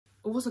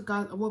What's up,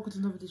 guys? Welcome to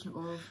another edition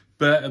of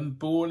Burton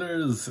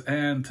Ballers,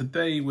 and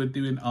today we're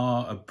doing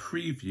a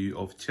preview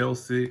of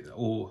Chelsea,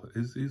 or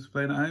who's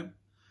playing at home?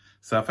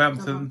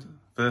 Southampton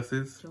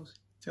versus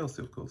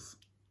Chelsea, of course.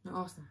 No,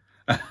 Arsenal.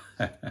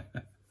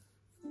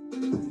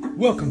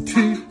 Welcome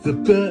to the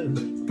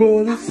Burton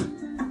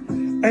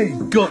Ballers.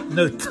 Ain't got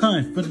no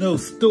time for no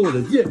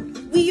stallers, yeah.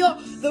 We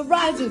are the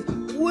risers,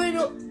 we're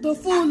not the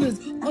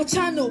fallers. Our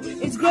channel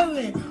is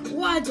growing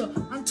wider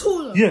and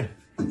taller. Yeah,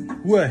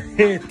 we're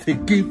here to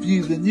give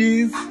you the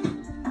news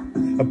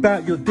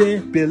about your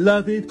dear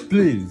beloved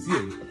Blues,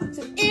 yeah.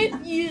 So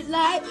if you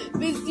like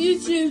this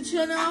YouTube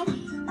channel,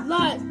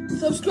 like,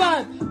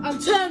 subscribe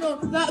and turn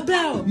on that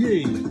bell.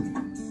 Yeah.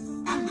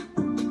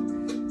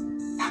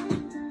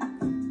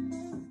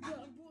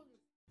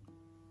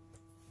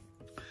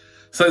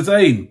 So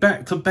Zane,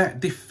 back-to-back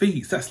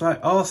defeats. That's like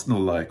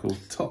Arsenal-like or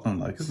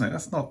Tottenham-like, isn't it?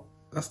 That's not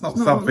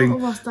something. Not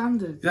of our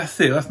standards. That's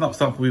it. That's not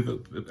something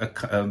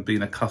we've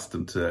been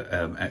accustomed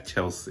to at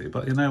Chelsea.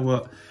 But you know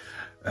what?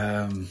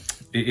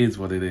 It is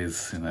what it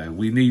is. You know,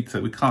 we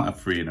can't have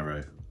 3 in a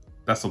row.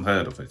 That's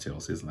unheard of at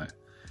Chelsea, isn't it?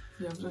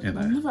 Yeah,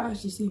 I've never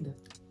actually seen that.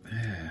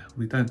 Yeah,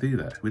 we don't do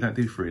that. We don't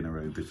do 3 in a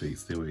row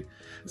defeats, do we?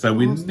 So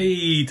we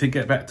need to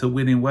get back to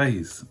winning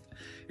ways.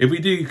 If we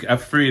do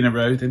have 3 in a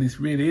row, then it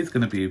really is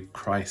going to be a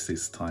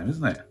crisis time,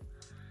 isn't it?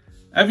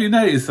 Have you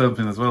noticed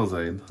something as well,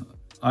 Zane?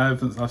 I've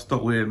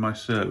stopped wearing my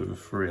shirt with a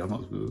 3. I'm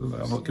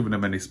not giving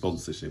them any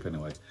sponsorship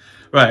anyway.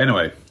 Right,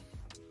 anyway.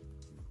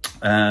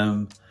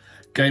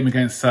 Game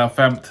against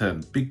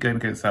Southampton. Big game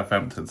against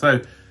Southampton. So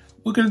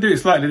we're going to do it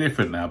slightly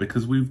different now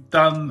because we've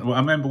done... Well, I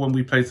remember when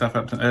we played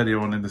Southampton earlier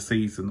on in the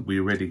season, we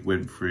already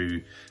went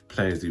through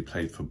players who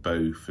played for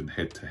both and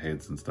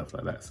head-to-heads and stuff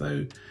like that.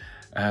 So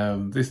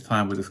this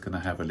time we're just going to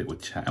have a little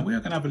chat. And we are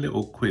going to have a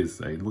little quiz,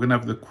 Zane. We're going to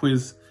have the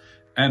quiz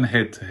and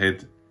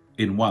head-to-head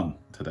in one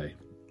today.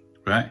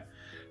 Right?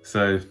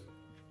 So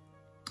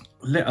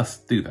let us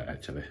do that,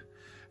 actually.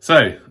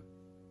 So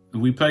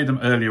we played them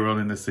earlier on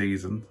in the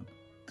season.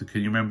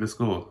 Can you remember the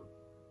score?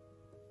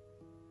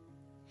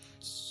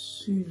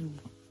 2-0.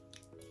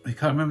 You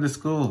can't remember the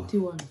score?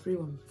 2-1,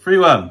 3-1.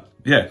 3-1.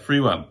 Yeah,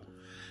 3-1.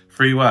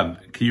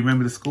 3-1. Can you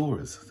remember the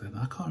scorers?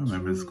 I can't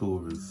remember the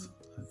scorers,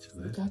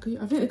 actually.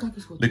 Lukaku? I think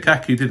Lukaku scored.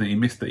 Lukaku didn't. He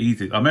missed the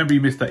easy... I remember he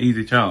missed that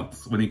easy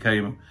chance when he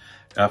came...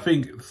 I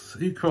think...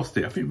 Who crossed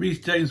it? I think Reece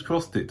James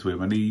crossed it to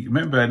him and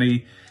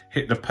he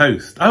hit the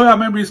post. Oh, I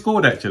remember he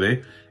scored,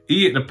 actually.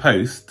 He hit the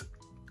post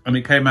and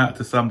it came out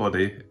to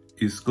somebody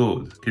who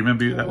scored. Can you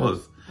remember who that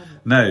was?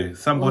 No,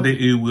 somebody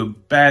who were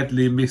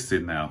badly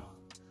missing now.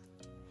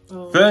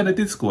 Werner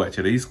did score,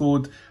 actually. He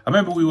scored... I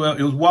remember it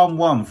was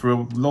 1-1 for a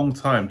long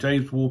time.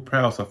 James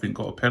Ward-Prowse, I think,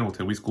 got a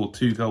penalty. We scored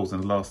 2 goals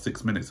in the last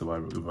 6 minutes, if I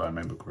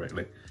remember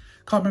correctly.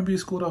 Can't remember who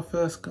scored our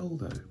first goal,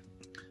 though.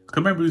 I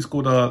can remember who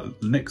scored our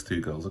next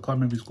 2 goals. I can't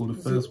remember who scored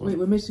the first one. Wait,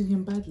 we're missing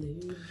him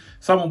badly.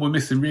 Someone we're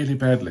missing really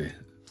badly.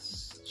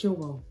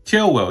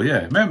 Chilwell,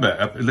 yeah.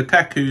 Remember,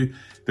 Lukaku,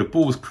 the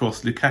ball was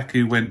crossed.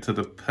 Lukaku went to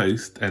the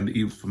post and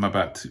he was from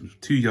about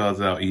 2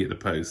 yards out, he hit the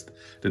post.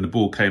 Then the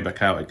ball came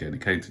back out again. It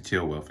came to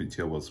Chilwell. I think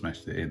Chilwell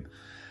smashed it in.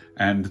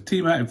 And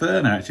Timo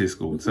Werner actually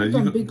scored. So you've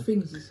done big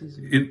things this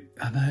season.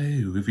 I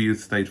know, if he had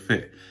stayed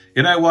fit.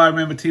 You know why I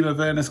remember Timo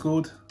Werner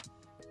scored?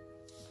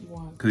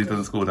 Why? Because he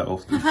doesn't score that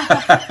often.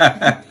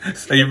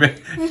 So you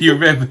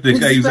remember the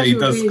games that he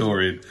does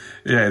score in.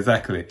 Yeah,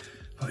 exactly.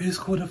 But who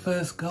scored the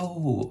first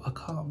goal? I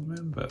can't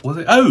remember. Was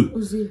it? Oh,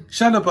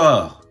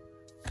 Chalobah.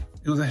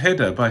 It was a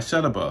header by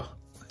Chalobah.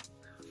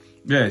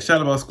 Yeah,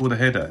 Chalobah scored a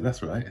header.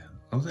 That's right.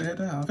 Was it a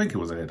header? I think it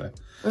was a header.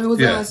 Was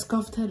it a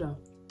scuffed header?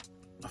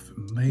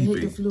 Maybe. It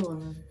hit the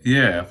floor.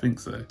 Yeah, I think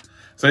so.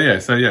 So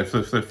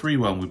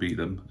 3-1 we beat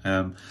them.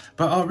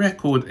 But our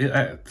record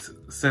at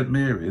St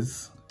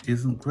Mary's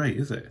isn't great,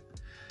 is it?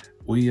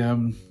 We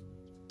haven't.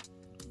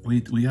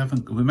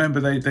 Remember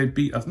they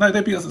beat us. No,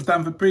 they beat us at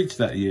Stamford Bridge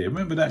that year.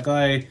 Remember that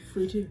guy?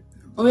 3-2.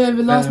 Oh yeah,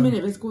 the last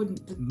minute they scored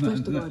the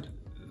Westergaard.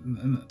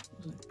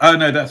 Oh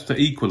no, that's to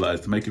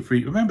equalise, to make it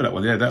 3. Remember that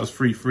one? Yeah, that was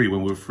 3-3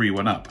 when we were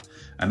 3-1 up,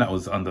 and that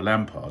was under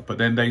Lampard. But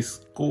then they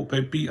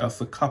beat us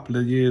a couple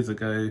of years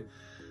ago.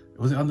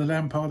 Was it under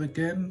Lampard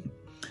again?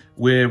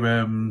 Where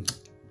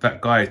that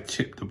guy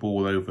chipped the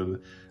ball over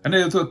and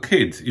there was a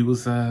kid. He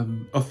was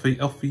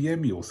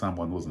Offiemi or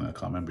someone, wasn't it? I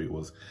can't remember who it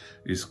was.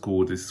 He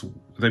scored this.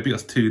 They beat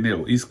us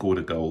 2-0. He scored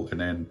a goal, and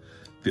then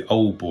the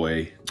old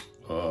boy.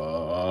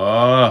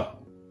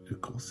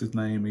 What's his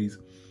name? He's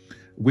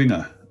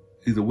winger.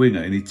 He's a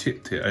winger, and he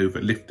chipped it over,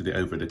 lifted it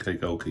over the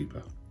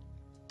goalkeeper.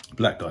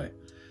 Black guy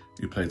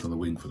who plays on the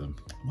wing for them.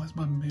 Why's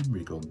my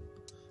memory gone?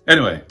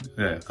 Anyway,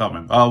 yeah, can't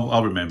remember.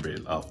 I'll remember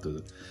it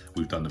after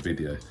we've done the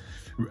video.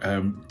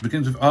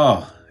 Begins with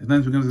R. His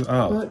name begins with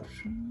R.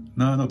 Bertrand.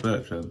 No, not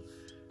Bertrand.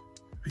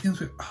 Begins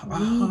with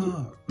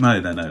R.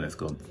 No, that's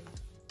gone.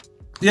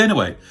 Yeah,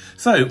 anyway.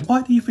 So,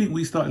 why do you think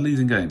we started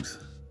losing games?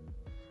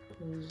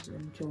 Because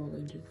Chilwell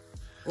injured.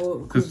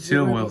 Because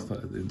Chilwell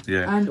started,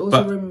 yeah. And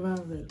also Roman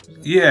Abramovic.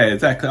 Yeah,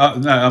 exactly.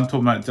 No, I'm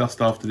talking about just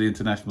after the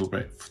international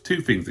break.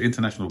 2 things, the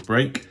international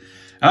break.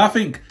 And I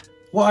think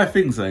what I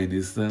think, Zane,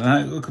 is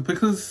that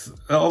because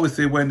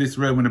obviously when this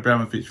Roman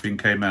Abramovich thing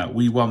came out,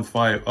 we won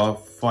five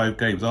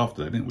games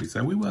after that, didn't we?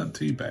 So we weren't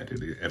too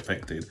badly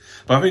affected.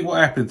 But I think what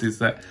happens is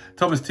that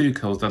Thomas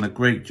Tuchel's done a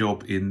great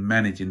job in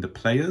managing the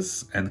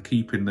players and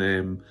keeping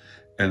them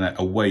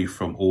away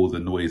from all the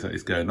noise that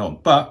is going on.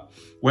 But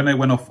when they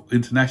went off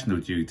international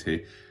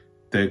duty,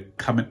 they're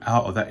coming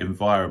out of that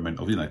environment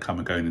of,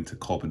 going into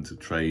Cobham to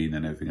train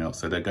and everything else.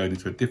 So they're going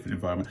into a different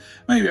environment.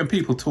 Maybe, and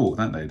people talk,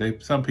 don't they?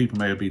 Some people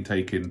may have been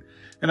taking,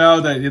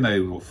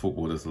 what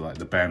footballers are like,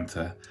 the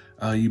banter.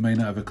 Oh, you may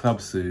not have a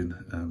club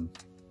soon.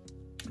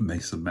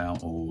 Mason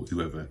Mount or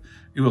whoever.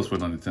 Who else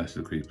went on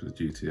international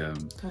duty?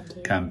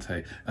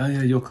 Kante. Oh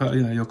yeah, your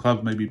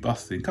club may be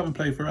busting. Come and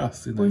play for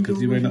us,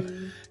 because you may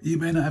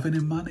not have any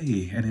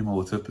money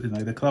anymore.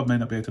 The club may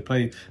not be able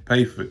to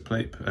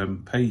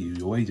pay you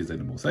your wages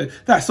anymore. So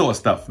that sort of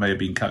stuff may have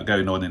been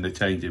going on in the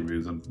changing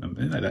rooms, and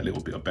that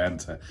little bit of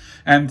banter.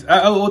 And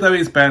although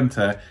it's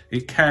banter,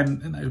 it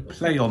can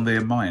play on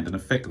their mind and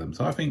affect them.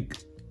 So I think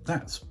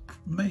that's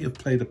may have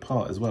played a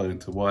part as well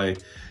into why,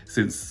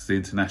 since the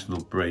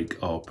international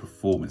break, our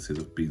performances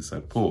have been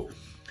so poor.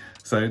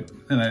 So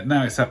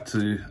now it's up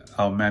to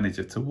our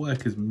manager to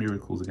work his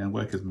miracles again,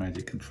 work his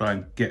magic, and try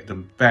and get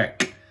them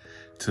back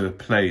to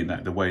playing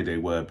the way they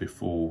were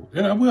before.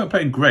 We weren't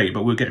playing great,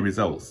 but we were getting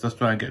results. Let's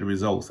try and get the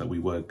results that we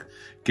were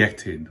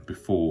getting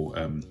before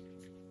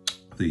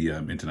the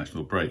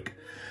international break.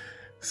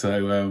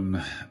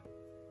 So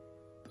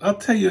I'll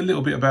tell you a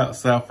little bit about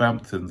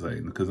Southampton,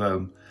 Zane, because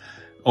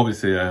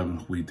obviously,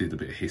 we did a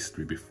bit of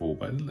history before,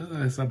 but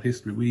some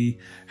history. We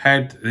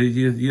had,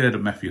 you heard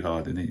of Matthew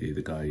Harding, didn't you?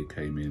 The guy who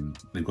came in,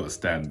 they've got a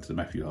stand, the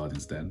Matthew Harding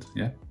stand,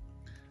 yeah?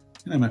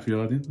 You know Matthew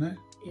Harding, no?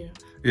 Yeah.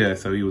 Yeah,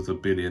 so he was a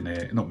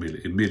billionaire, not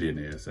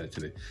millionaire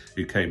actually,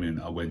 who came in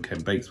when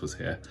Ken Bates was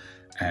here.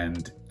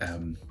 And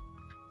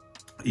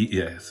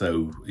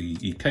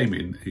he came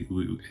in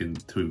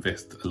to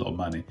invest a lot of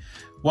money.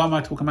 Why am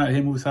I talking about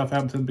him with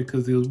Southampton?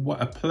 Because he was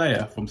a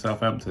player from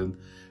Southampton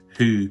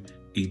who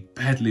he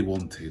badly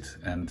wanted,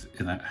 and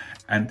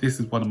this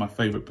is one of my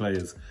favourite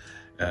players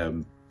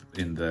in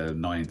the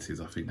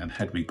 90s, I think. And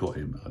had we got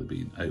him, I'd have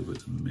been over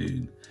the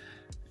moon.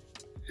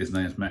 His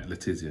name's Matt Le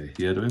Tissier.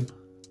 You heard of him?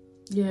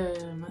 Yeah,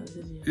 Matt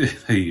Le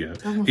Tissier. There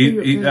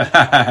you go.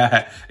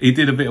 He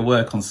did a bit of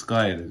work on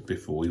Sky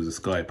before. He was a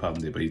Sky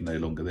pundit, but he's no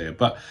longer there.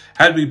 But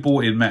had we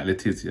bought in Matt Le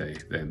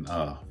Tissier, then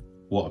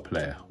what a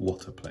player!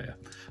 What a player!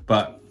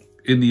 But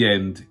in the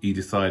end, he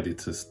decided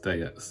to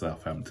stay at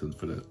Southampton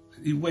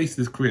he wasted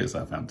his career at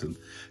Southampton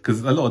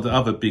because a lot of the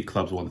other big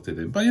clubs wanted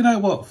him. But you know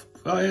what?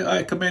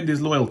 I commend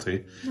his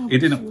loyalty. No, he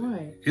didn't.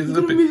 Right. He's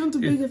a bit. Move on to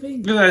bigger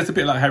things. It's a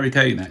bit like Harry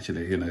Kane,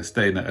 actually.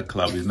 Staying at a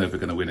club, he's never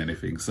going to win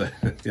anything. So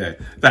yeah,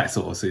 that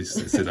sort of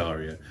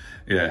scenario.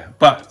 Yeah,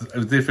 but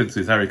the difference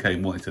is Harry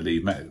Kane wanted to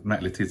leave.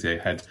 Matt Le Tissier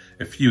had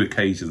a few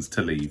occasions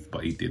to leave,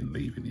 but he didn't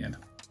leave in the end.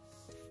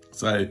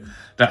 So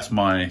that's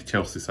my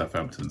Chelsea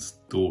Southampton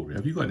story.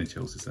 Have you got any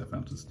Chelsea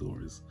Southampton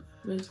stories?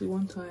 Basically,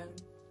 one time,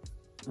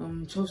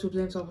 Chelsea were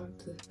playing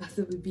Southampton. I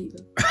said we beat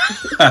them.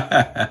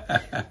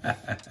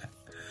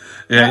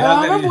 Yeah,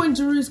 I remember when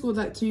Giroud scored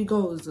like 2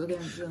 goals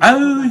against them.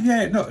 Oh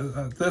yeah, no,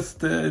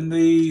 that's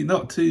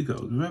not 2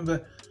 goals.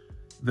 Remember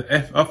I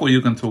thought you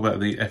were going to talk about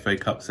the FA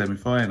Cup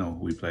semi-final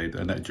we played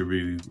and that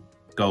Giroud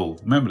goal.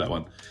 Remember that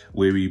one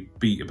where we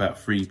beat about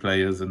 3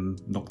 players and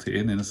knocked it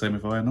in a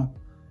semi-final?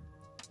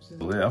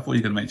 Well, yeah, I thought you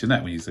were going to mention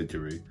that when you said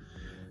Giroud.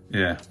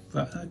 Yeah,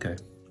 but okay.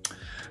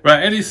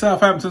 Right, any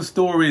Southampton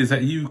stories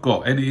that you've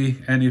got?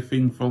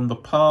 Anything from the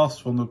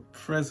past, from the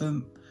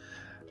present?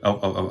 I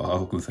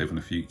was going to say from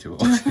the future.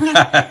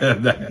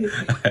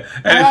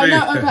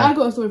 I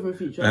got a story for the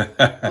future.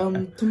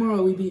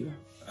 Tomorrow we beat them.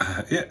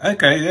 Yeah,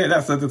 okay, yeah,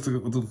 that's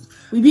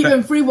we beat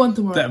them 3-1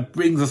 tomorrow. That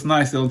brings us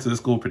nicely onto the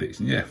score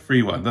prediction. Yeah,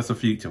 3-1. That's a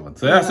future one.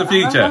 So that's the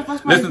future.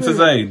 Listen to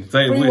Zane.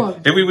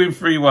 If we win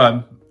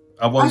 3-1,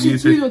 I want you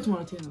to. 2-0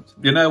 tomorrow. 2-0.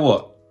 You know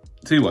what?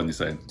 2-1. You're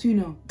saying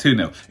 2-0.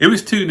 2-0. It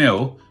was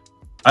 2-0.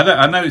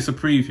 I know it's a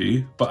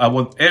preview, but I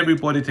want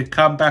everybody to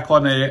come back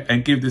on here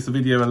and give this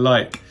video a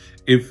like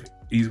if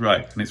he's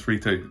right, and it's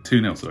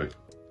 2-0. Sorry.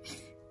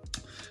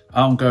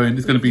 I'm going.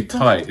 It's going to be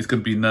tight. It's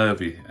going to be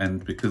nervy,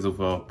 and because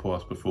of our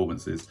past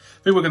performances,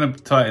 I think we're going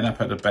to tighten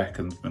up at the back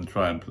and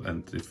try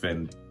and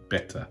defend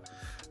better.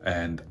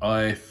 And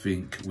I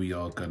think we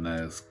are going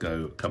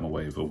to come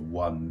away with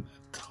a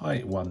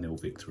tight 1-0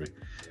 victory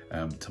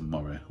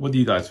tomorrow. What do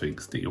you guys think?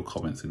 Stick your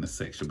comments in the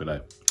section below.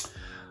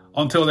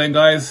 Until then,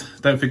 guys,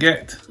 don't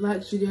forget, like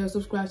the video,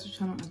 subscribe to the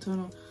channel, and turn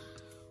on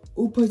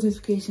all post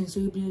notifications so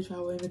you'll be notified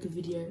when I make a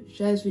video.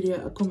 Share this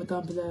video, comment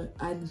down below,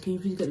 and can you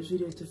please get this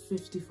video to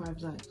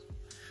 55 likes?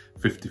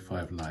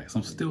 55 likes.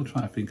 I'm still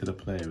trying to think of the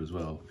player as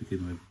well.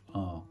 Begin with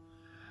oh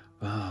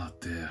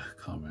dear,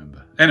 can't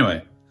remember.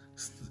 Anyway,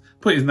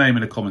 put his name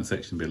in the comment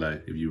section below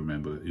if you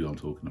remember who I'm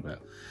talking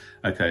about.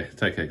 Okay,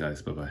 take care,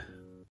 guys. Bye bye.